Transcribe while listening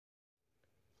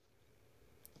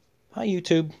Hi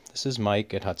YouTube, this is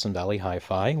Mike at Hudson Valley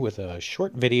HiFi with a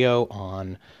short video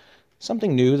on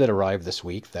something new that arrived this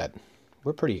week that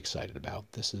we're pretty excited about.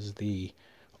 This is the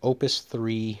Opus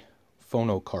 3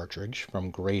 Phono Cartridge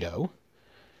from Grado.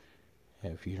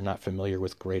 If you're not familiar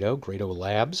with Grado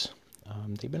Labs,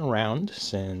 they've been around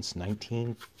since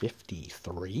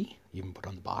 1953, even put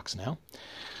on the box now,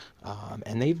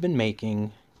 and they've been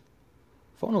making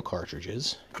phono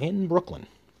cartridges in Brooklyn.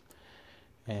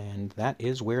 And that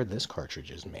is where this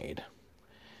cartridge is made.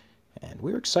 And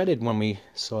we were excited when we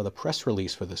saw the press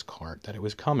release for this cart that it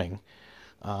was coming,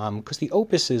 because the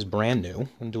Opus is brand new. I'm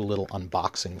going to do a little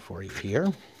unboxing for you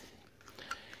here.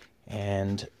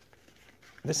 And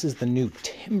this is the new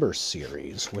TImbre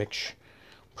Series, which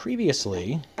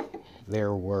previously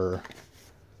there were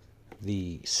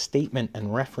the Statement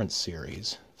and Reference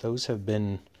Series. Those have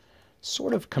been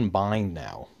sort of combined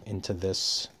now into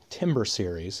this TImbre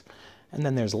Series. And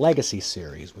then there's Legacy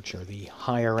Series, which are the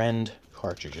higher end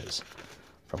cartridges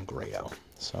from Grado.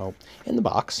 So in the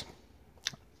box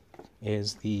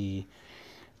is the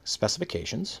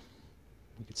specifications.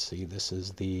 You can see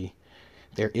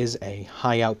there is a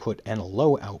high output and a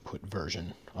low output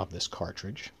version of this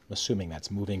cartridge, assuming that's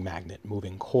moving magnet,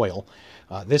 moving coil.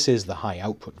 This is the high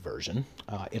output version.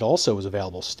 It also is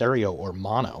available stereo or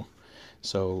mono.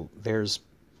 So there's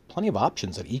plenty of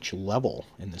options at each level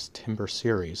in this TImbre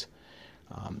Series.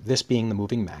 This being the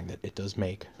moving magnet, it does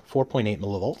make 4.8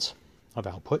 millivolts of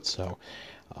output, so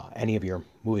any of your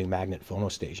moving magnet phono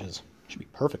stages should be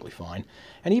perfectly fine.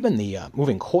 And even the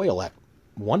moving coil at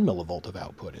 1 millivolt of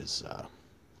output is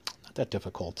not that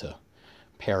difficult to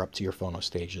pair up to your phono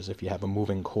stages if you have a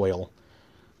moving coil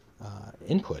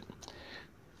input.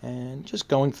 And just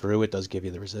going through, it does give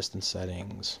you the resistance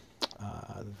settings.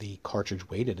 The cartridge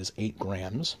weight, it is 8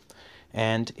 grams.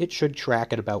 And it should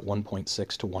track at about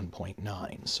 1.6 to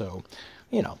 1.9. So,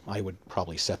 you know, I would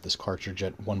probably set this cartridge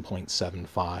at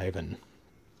 1.75 and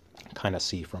kind of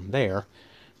see from there,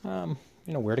 you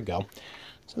know, where to go.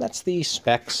 So that's the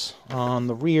specs. On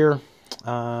the rear,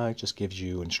 it just gives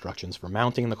you instructions for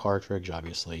mounting the cartridge,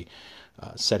 obviously,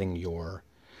 setting your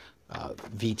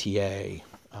VTA,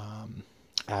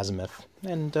 azimuth,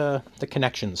 and the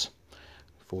connections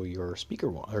for your speaker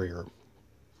or your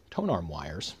tone arm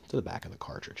wires to the back of the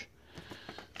cartridge.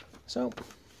 So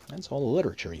that's all the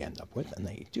literature you end up with, and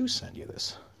they do send you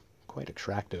this quite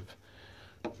attractive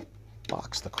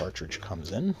box the cartridge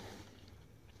comes in.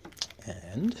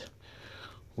 And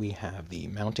we have the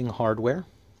mounting hardware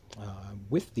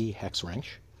with the hex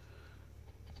wrench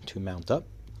to mount up,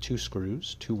 2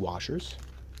 screws, 2 washers.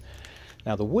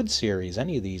 Now the wood series,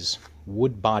 any of these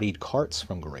wood-bodied carts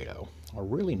from Grado are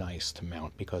really nice to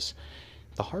mount because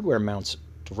the hardware mounts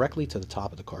directly to the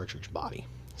top of the cartridge body.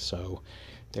 So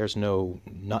there's no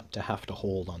nut to have to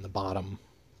hold on the bottom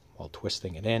while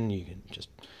twisting it in. You can just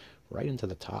right into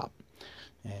the top.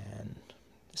 And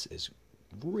this is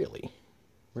really,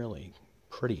 really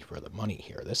pretty for the money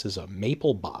here. This is a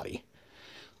maple body,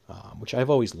 which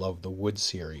I've always loved the wood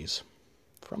series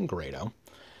from Grado.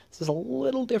 This is a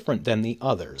little different than the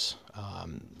others.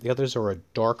 The others are a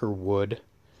darker wood.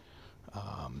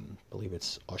 I believe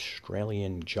it's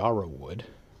Australian Jarrah wood.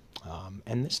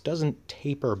 And this doesn't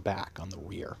taper back on the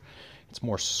rear. It's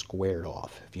more squared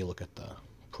off if you look at the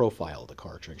profile of the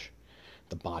cartridge,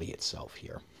 the body itself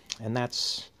here. And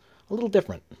that's a little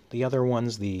different. The other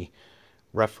ones, the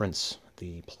Reference,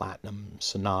 the Platinum,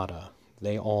 Sonata,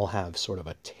 they all have sort of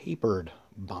a tapered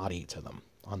body to them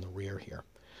on the rear here.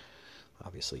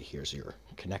 Obviously, here's your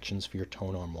connections for your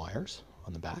tone arm wires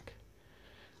on the back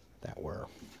that were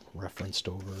referenced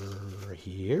over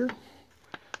here.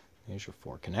 Here's your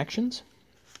 4 connections.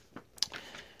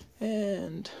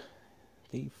 And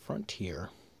the front here,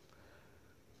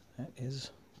 that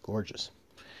is gorgeous.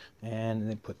 And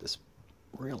they put this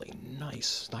really nice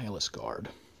stylus guard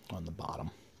on the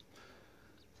bottom.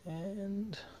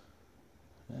 And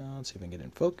let's see if I can get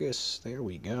in focus. There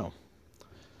we go. So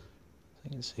you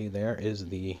can see there is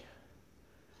the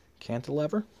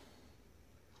cantilever.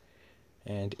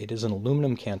 And it is an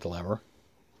aluminum cantilever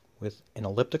with an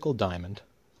elliptical diamond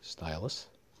stylus.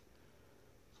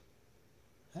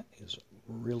 That is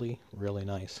really, really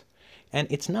nice. And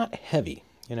it's not heavy.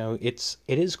 You know, it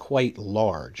is quite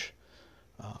large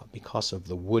because of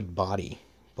the wood body,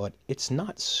 but it's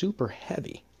not super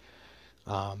heavy.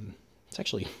 It's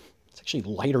actually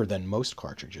lighter than most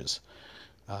cartridges,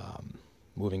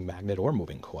 moving magnet or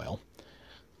moving coil.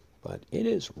 But it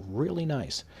is really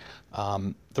nice.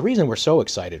 The reason we're so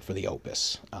excited for the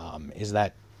Opus is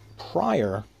that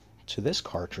prior to this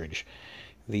cartridge,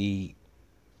 the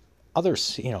other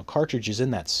cartridges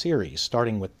in that series,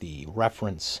 starting with the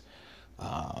Reference,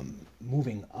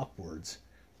 moving upwards,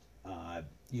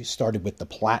 you started with the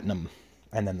Platinum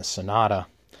and then the Sonata.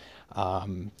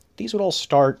 These would all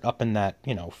start up in that,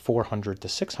 $400 to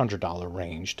 $600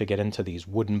 range to get into these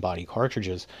wooden body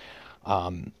cartridges.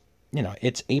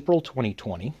 It's April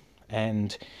 2020,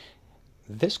 and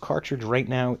this cartridge right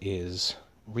now is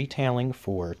retailing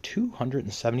for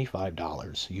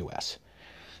 $275 US.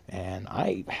 And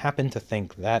I happen to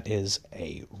think that is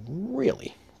a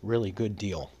really, really good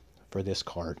deal for this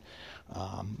cart.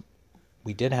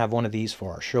 We did have one of these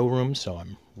for our showroom, so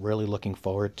I'm really looking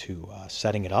forward to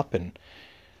setting it up and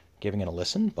giving it a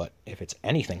listen. But if it's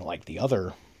anything like the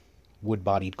other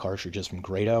wood-bodied cartridges from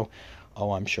Grado,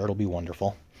 oh, I'm sure it'll be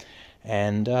wonderful.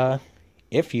 And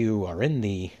if you are in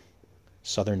the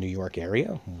southern New York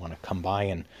area and want to come by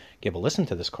and give a listen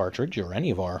to this cartridge or any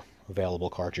of our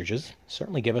available cartridges,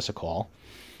 certainly give us a call.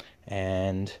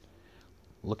 And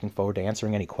looking forward to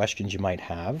answering any questions you might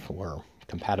have, or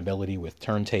compatibility with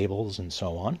turntables and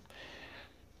so on.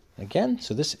 Again,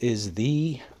 so this is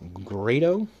the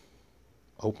Grado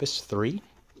Opus3,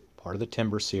 part of the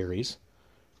TImbre Series,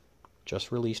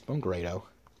 just released from Grado.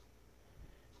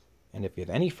 And if you have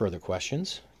any further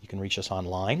questions, you can reach us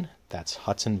online. That's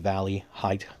Hudson Valley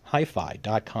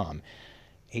HiFi.com,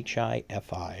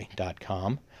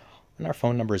 HIFI.com. And our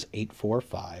phone number is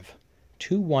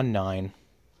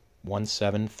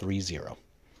 845-219-1730.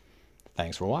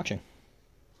 Thanks for watching.